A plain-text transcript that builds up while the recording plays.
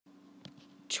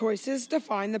Choices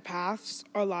define the paths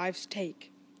our lives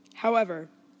take. However,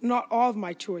 not all of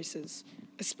my choices,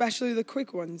 especially the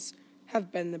quick ones,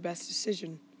 have been the best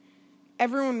decision.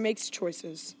 Everyone makes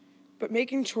choices, but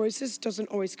making choices doesn't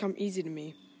always come easy to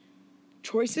me.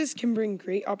 Choices can bring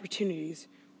great opportunities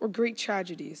or great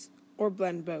tragedies, or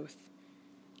blend both.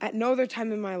 At no other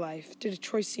time in my life did a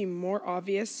choice seem more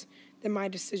obvious than my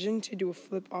decision to do a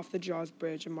flip off the Jaws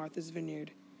Bridge in Martha's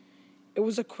Vineyard. It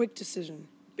was a quick decision,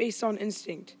 based on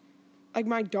instinct, like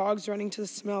my dogs running to the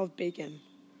smell of bacon.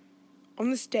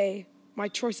 On this day, my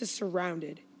choices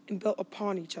surrounded and built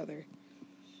upon each other.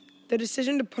 The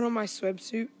decision to put on my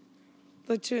swimsuit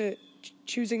led to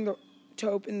choosing to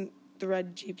open the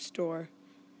red Jeep's door,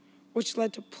 which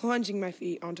led to plunging my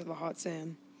feet onto the hot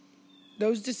sand.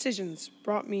 Those decisions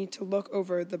brought me to look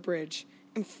over the bridge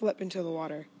and flip into the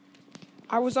water.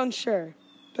 I was unsure,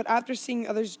 but after seeing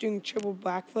others doing triple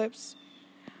backflips,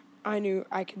 I knew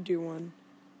I could do one.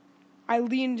 I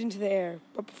leaned into the air,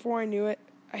 but before I knew it,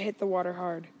 I hit the water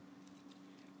hard.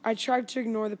 I tried to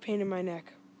ignore the pain in my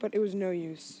neck, but it was no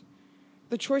use.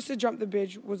 The choice to jump the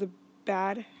bridge was a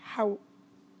bad,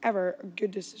 however, a good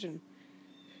decision.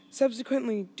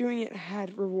 Subsequently, doing it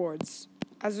had rewards.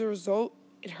 As a result,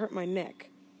 it hurt my neck.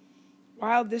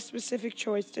 While this specific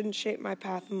choice didn't shape my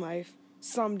path in life,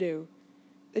 some do.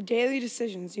 The daily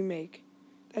decisions you make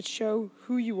that show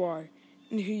who you are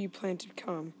and who you plan to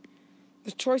become.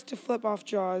 The choice to flip off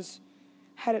Jaws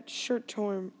had a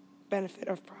short-term benefit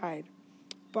of pride,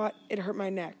 but it hurt my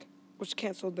neck, which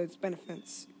canceled those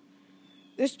benefits.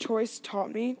 This choice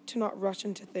taught me to not rush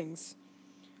into things.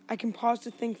 I can pause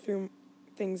to think through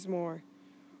things more.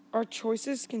 Our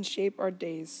choices can shape our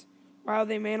days. While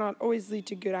they may not always lead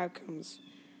to good outcomes,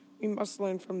 we must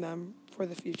learn from them for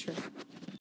the future.